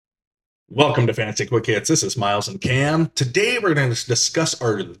Welcome to Fantasy Quick Hits. This is Miles and Cam. Today we're going to discuss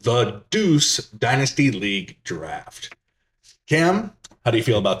our The Deuce Dynasty League draft. Cam, how do you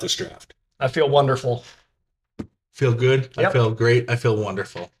feel about this draft? I feel wonderful. Feel good? Yep. I feel great. I feel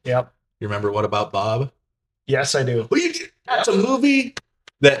wonderful. Yep. You remember What About Bob? Yes, I do. Well, that's a movie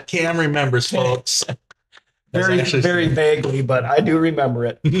that Cam remembers, folks. Very vaguely, but I do remember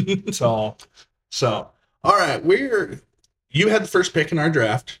it. So, all right. You had the first pick in our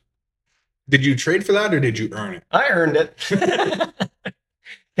draft. Did you trade for that or did you earn it? I earned it.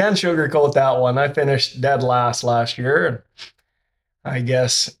 Can't sugarcoat that one. I finished dead last year, and I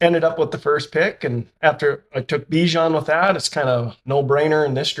guess ended up with the first pick. And after I took Bijan with that, it's kind of no-brainer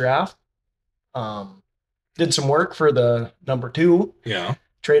in this draft. Did some work for the number 2. Yeah.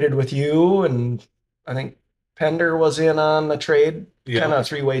 Traded with you, and I think Pender was in on the trade, kind of a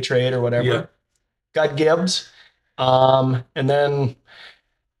 3-way trade or whatever. Yeah. Got Gibbs. And then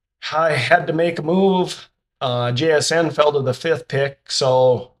I had to make a move. JSN fell to the 5th pick,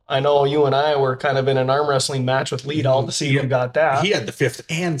 so I know you and I were kind of in an arm wrestling match with Leadall to see who got that. He had the 5th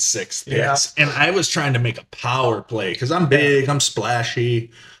and 6th picks, and I was trying to make a power play because I'm big, I'm splashy.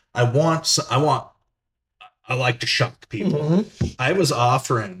 I like to shock people. Mm-hmm. I was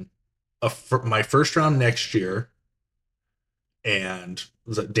offering my first round next year, and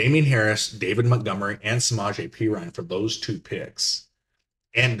was it Damian Harris, David Montgomery, and Samaje Perine for those 2 picks.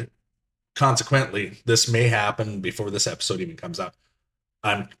 And consequently, this may happen before this episode even comes out.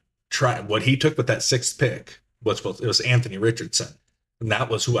 I'm trying what he took with that 6th pick was Anthony Richardson, and that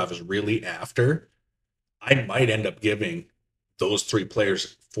was who I was really after. I might end up giving those 3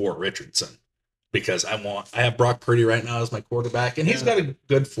 players for Richardson because I have Brock Purdy right now as my quarterback, and he's got a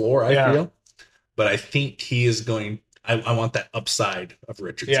good floor, I feel. But I think he is going. I want that upside of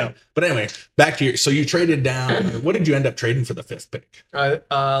Richardson. Yeah. But anyway, back to so you traded down. What did you end up trading for the 5th pick?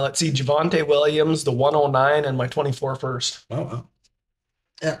 Let's see, Javonte Williams, the 109, and my 24 first. Oh, wow.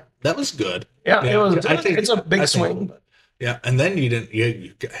 Yeah, that was good. Yeah, it was. It's a big swing. Yeah, and then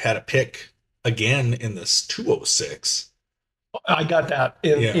you had a pick again in this 206. I got that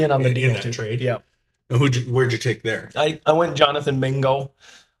in on the deal in that trade. Yeah. And where'd you take there? I went Jonathan Mingo.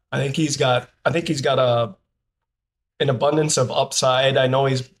 I think he's got an abundance of upside. I know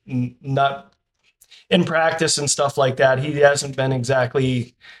he's not in practice and stuff like that. He hasn't been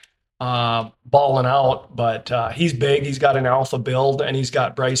exactly balling out, but he's big. He's got an alpha build, and he's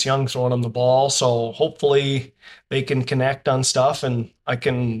got Bryce Young throwing him the ball. So hopefully they can connect on stuff, and I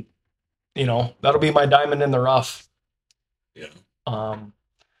can, that'll be my diamond in the rough. Yeah.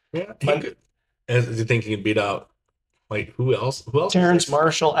 Do you think he can beat out, like, who else? Terrence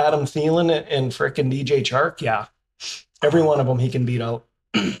Marshall, Adam Thielen, and frickin' DJ Chark. Yeah. Every one of them he can beat out.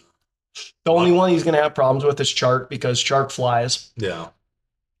 The only one he's going to have problems with is Chark because Chark flies. Yeah.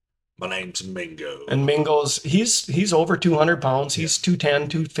 My name's Mingo. And Mingo's, he's over 200 pounds. He's 210,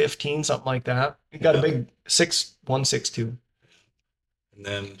 215, something like that. He got a big 162. And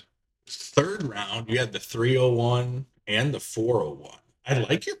then 3rd round, you had the 301 and the 401. I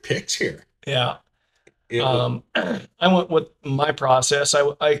like your picks here. Yeah. I went with my process.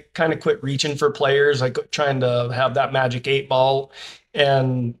 I kind of quit reaching for players. I quit trying to have that magic 8 ball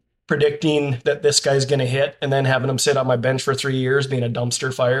and predicting that this guy's going to hit and then having him sit on my bench for 3 years being a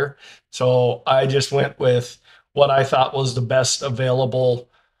dumpster fire. So I just went with what I thought was the best available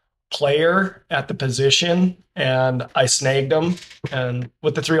player at the position, and I snagged him. And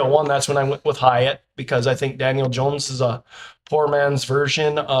with the 301, that's when I went with Hyatt because I think Daniel Jones is a poor man's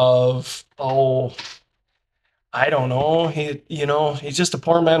version of, I don't know. He's just a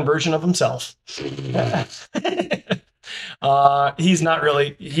poor man version of himself. He's not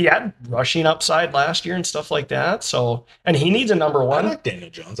really. He had rushing upside last year and stuff like that. So, and he needs a number 1. I like Daniel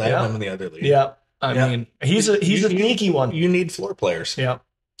Jones. I have him in the other league. Yeah, I mean, he's a sneaky one. You need floor players. Yeah,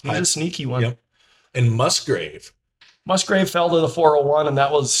 he's a sneaky one. Yep. And Musgrave fell to the 401, and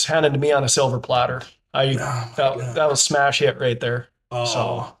that was handed to me on a silver platter. That was smash hit right there. Oh,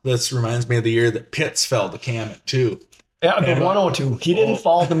 so this reminds me of the year that Pitts fell to Cam at 2. Yeah, the 102. He didn't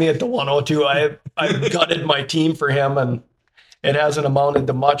fall to me at the 102. I gutted my team for him, and it hasn't amounted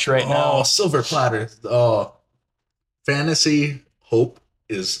to much right now. Oh, silver platter. Oh, fantasy hope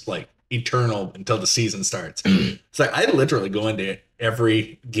is like eternal until the season starts. It's like I literally go into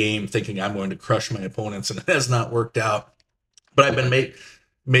every game thinking I'm going to crush my opponents, and it has not worked out. But I've been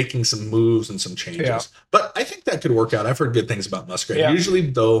making some moves and some changes. Yeah. But I think that could work out. I've heard good things about Musgrave. Yeah. Usually,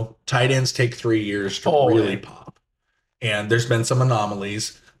 though, tight ends take 3 years to really pop. And there's been some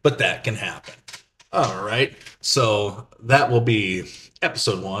anomalies, but that can happen. All right. So that will be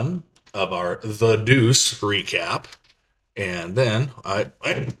episode 1 of our The Deuce recap. And then I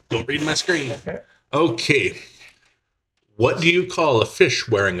don't read my screen. Okay. Okay. What do you call a fish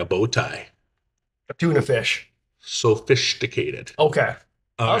wearing a bow tie? A tuna fish. Sophisticated. Okay.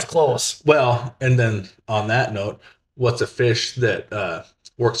 All That was right. close. Well, and then on that note, what's a fish that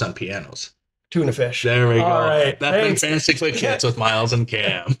works on pianos? Tuna fish. There we All go. right. That's been Thanks. Fantasy Quick Hits with Miles and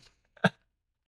Cam.